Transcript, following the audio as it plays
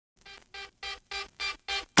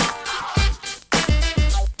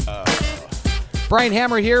Brian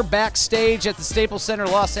Hammer here, backstage at the Staples Center,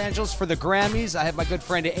 Los Angeles for the Grammys. I have my good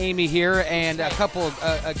friend Amy here and a couple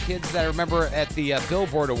of kids that I remember at the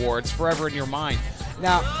Billboard Awards, Forever in Your Mind.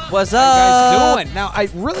 Now, what's up? How you guys doing? Now, I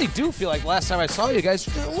really do feel like last time I saw you guys,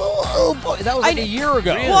 oh boy, that was like a year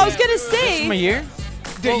ago. Well, I was going to say. From a year?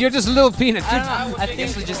 Dude, you're just a little peanut. I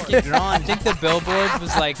think we just keep growing. I think the Billboard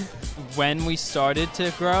was like when we started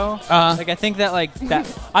to grow. Like I think that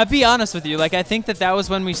I'll be honest with you, like I think that was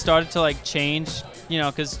when we started to like change, you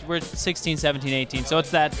know, because we're 16, 17, 18. So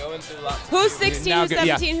it's that. Who's 16, who's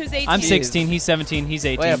 17, who's 18? I'm 16, he's 17, he's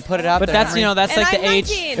 18. Wait, put it out but there. that's, you know, that's and like I'm the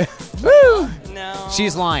 19. age. Woo! No.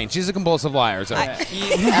 She's lying. She's a compulsive liar. So. Emery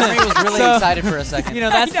was really excited for a second. You know,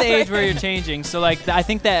 that's the age where you're changing. So like I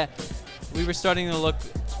think that we were starting to look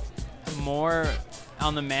more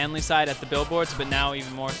on the manly side at the billboards, but now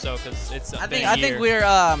even more so because it's I think we're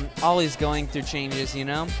always going through changes, you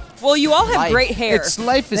know. Well, you all have great hair.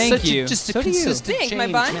 Life is Thank such you. just a So do you. consistent Thank change, my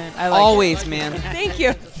bun. man. I like always, man. Thank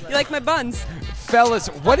you. You like my buns? Fellas,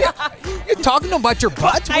 what you're talking about your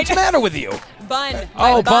butts? What's the matter with you? Bun.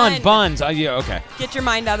 Oh, my bun. buns. Yeah, okay. Get your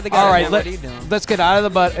mind out of the gutter. All right, what are you doing? let's get out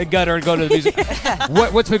of the gutter and go to the music.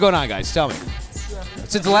 What's been going on, guys? Tell me.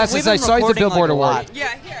 Since the last time I saw you at the Billboard Award.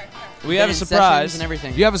 Yeah, here. We have a surprise. And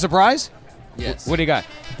everything. You have a surprise? Yes. What do you got?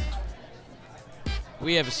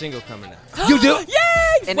 We have a single coming out. You do?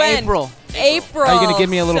 Yay! In When? April. April. Are you going to give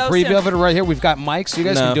me a little So preview soon. of it right here? We've got mics. You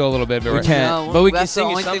guys No. can do a little bit of it. We right? can't. No, But we can that's the sing you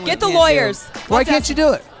only thing something. we Get the can't do. lawyers. Why Let's can't you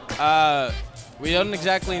do it? We don't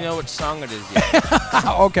exactly know which song it is yet.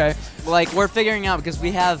 Okay. Like, we're figuring out because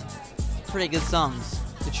we have pretty good songs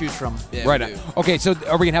to choose from. Yeah, Right we on. do. Okay, so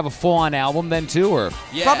are we going to have a full-on album then, too? Or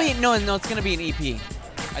Yeah. Probably, no, it's going to be an EP.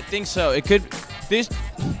 I think so. It could. This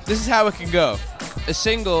is how it could go. A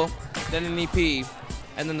single, then an EP,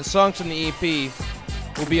 and then the songs from the EP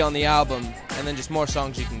will be on the album, and then just more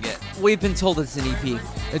songs you can get. We've been told it's an EP.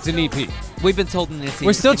 it's an EP? We've been told it's an EP.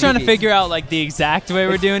 We're still trying to figure out like the exact way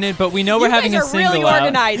we're doing it, but we know we're You having guys a are single really out.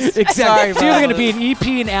 organized. Exactly. It's either bro. going to be an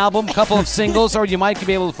EP, an album, a couple of singles, or you might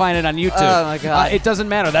be able to find it on YouTube. Oh, my God. It doesn't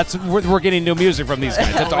matter. We're getting new music from these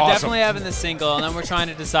guys. That's We're awesome. definitely having the single, and then we're trying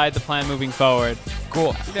to decide the plan moving forward.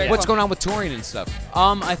 Cool. Very What's cool. going on with touring and stuff?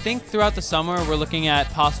 I think throughout the summer we're looking at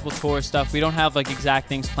possible tour stuff. We don't have like exact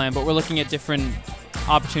things planned, but we're looking at different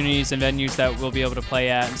opportunities and venues that we'll be able to play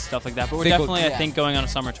at and stuff like that. But we're Think we'll- definitely, I yeah. think, going on a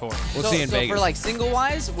summer tour. We'll see in so Vegas. for like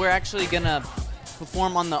single-wise, we're actually going to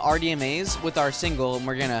perform on the RDMAs with our single, and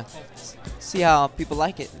we're going to see how people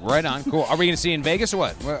like it. Right on. Cool. Are we going to see in Vegas or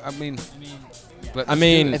what? Well, I mean, I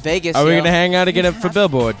mean, At Vegas, are we yo. gonna hang out again for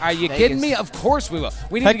Billboard? are you Vegas. kidding me? Of course we will.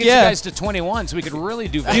 We need Heck to get yeah. you guys to 21 so we could really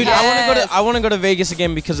do Vegas. Dude, Yes. I want to go to Vegas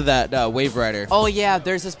again because of that Wave Rider. Oh, yeah,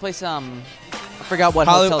 there's this place, I forgot what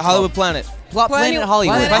hotel it's Hollywood Planet. called. Planet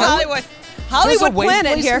Hollywood. Planet Hollywood. There's a Hollywood wave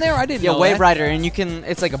Planet place here. in there? I didn't Yeah, know Wave that. Rider, and you can,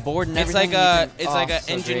 it's like a board and It's everything. like you a can-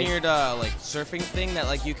 so engineered like surfing thing that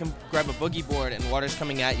like you can grab a boogie board and water's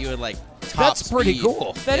coming at you at like top That's pretty speed.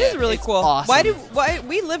 cool. That is really it's cool. awesome. Why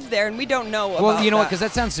we live there and we don't know about Well, you know what? that. Because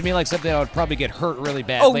that sounds to me like something that would probably get hurt really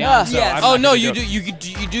badly. yeah. on, so Yes. I'm Oh not no, gonna you do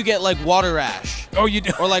do it. you do get like water rash Oh, you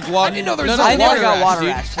do. or like water. I didn't know there was no, a I no, never got water dude.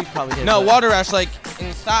 rash. You probably did. No, but- water rash like in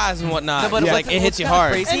the thighs and whatnot. No, but like what's- it hits what's you kinda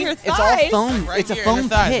hard. crazy, And your it's all thighs. foam. Right It's a here in foam the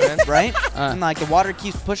thighs, pit, man. right? And like the water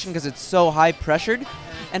keeps pushing because it's so high pressured,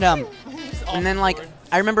 and then like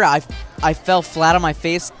I remember I fell flat on my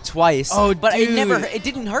face twice. Oh, but dude. it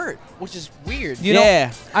didn't hurt, which is weird. You know,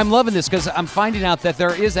 Yeah. I'm loving this because I'm finding out that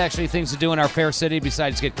there is actually things to do in our fair city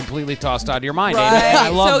besides get completely tossed out of your mind. Right. Amy. I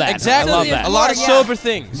love So that. Exactly. I love So that. A lot of Yeah. sober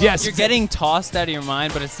things. Yes. You're getting tossed out of your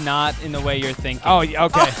mind, but it's not in the way you're thinking. Oh, yeah,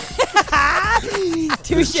 okay.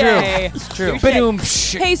 Touche. It's true. Ba-doom,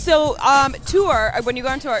 psh. Hey, so tour, when you go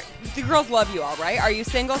on tour, the girls love you all, right? Are you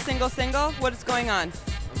single? What is going on?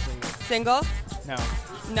 Single? No.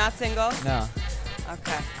 Not single? No.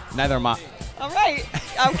 Okay. Neither am I. All right.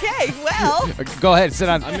 Okay, well. Go ahead, sit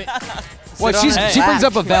on. Well, Sit on his she brings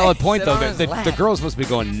lap. up a valid point, Sit though. on The, his the, lap. the girls must be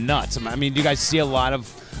going nuts. I mean, do you guys see a lot of,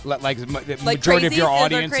 like the majority of crazies? your Is there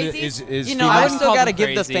audience crazies? is You know, female? I wouldn't still call got to them give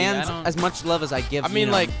the crazy. fans I don't- as much love as I give. I mean, you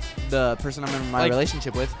know, like- the person I'm in my Like-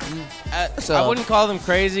 relationship with. So I wouldn't call them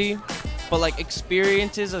crazy, but like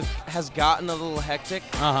experiences has gotten a little hectic.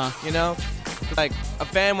 You know, like a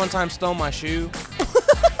fan one time stole my shoe,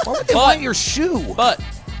 Why would they want your shoe? but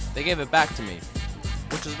they gave it back to me,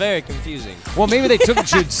 which was very confusing. Well, maybe they took the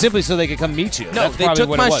shoe simply so they could come meet you. No, That's they probably took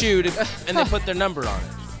what my it was. shoe and they put their number on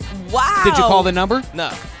it. Wow. Did you call the number? No,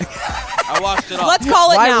 I washed it off. Let's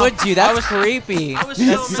call it Why now. would you? That's creepy.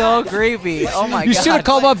 That's so creepy. Oh my You god. should have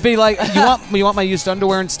called up and be like, you want my used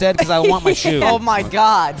underwear instead? Because I want my shoe. Oh my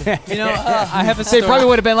god. You know, I have a They story. probably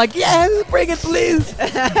would have been like, yeah, bring it, please.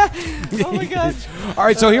 Oh my god. All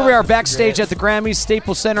right, so here we are backstage at the Grammys,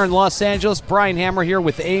 Staples Center in Los Angeles. Brian Hammer here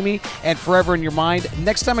with Amy and Forever in Your Mind.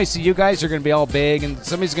 Next time I see you guys, you're going to be all big and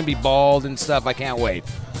somebody's going to be bald and stuff. I can't wait.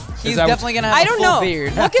 He's definitely going to have I a don't full know.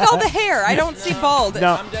 beard. Look at all the hair. I don't see bald.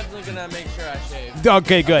 No. I'm definitely gonna make sure I shave.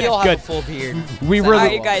 Okay, good, He'll have good. a full beard. We All right,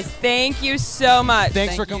 really you guys. Thank you so much.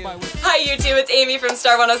 thanks for Thank coming you. by. Hi YouTube, it's Amy from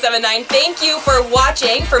Star 1079. Thank you for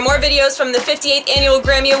watching. For more videos from the 58th Annual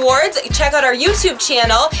Grammy Awards, check out our YouTube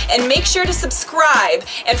channel and make sure to subscribe.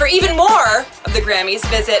 And for even more of the Grammys,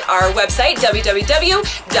 visit our website,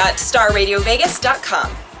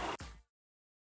 www.starradiovegas.com.